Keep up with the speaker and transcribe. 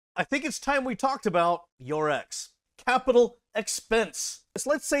I think it's time we talked about your X. Capital expense. So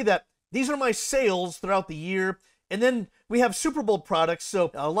let's say that these are my sales throughout the year, and then we have Super Bowl products,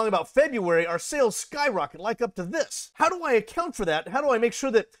 so along about February, our sales skyrocket, like up to this. How do I account for that? How do I make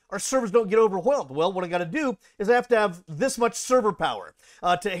sure that our servers don't get overwhelmed? Well, what I gotta do is I have to have this much server power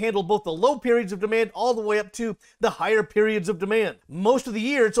to handle both the low periods of demand all the way up to the higher periods of demand. Most of the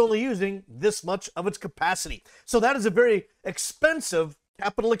year, it's only using this much of its capacity. So that is a very expensive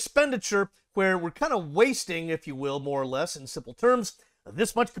capital expenditure where we're kind of wasting, if you will, more or less, in simple terms,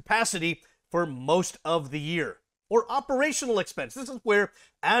 this much capacity for most of the year. Or operational expense. This is where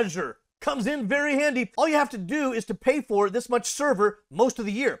Azure comes in very handy. All you have to do is to pay for this much server most of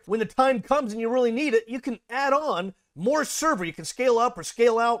the year. When the time comes and you really need it, you can add on more server. You can scale up or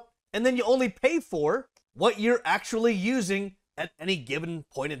scale out, and then you only pay for what you're actually using at any given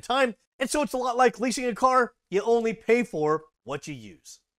point in time. And so it's a lot like leasing a car. You only pay for what you use.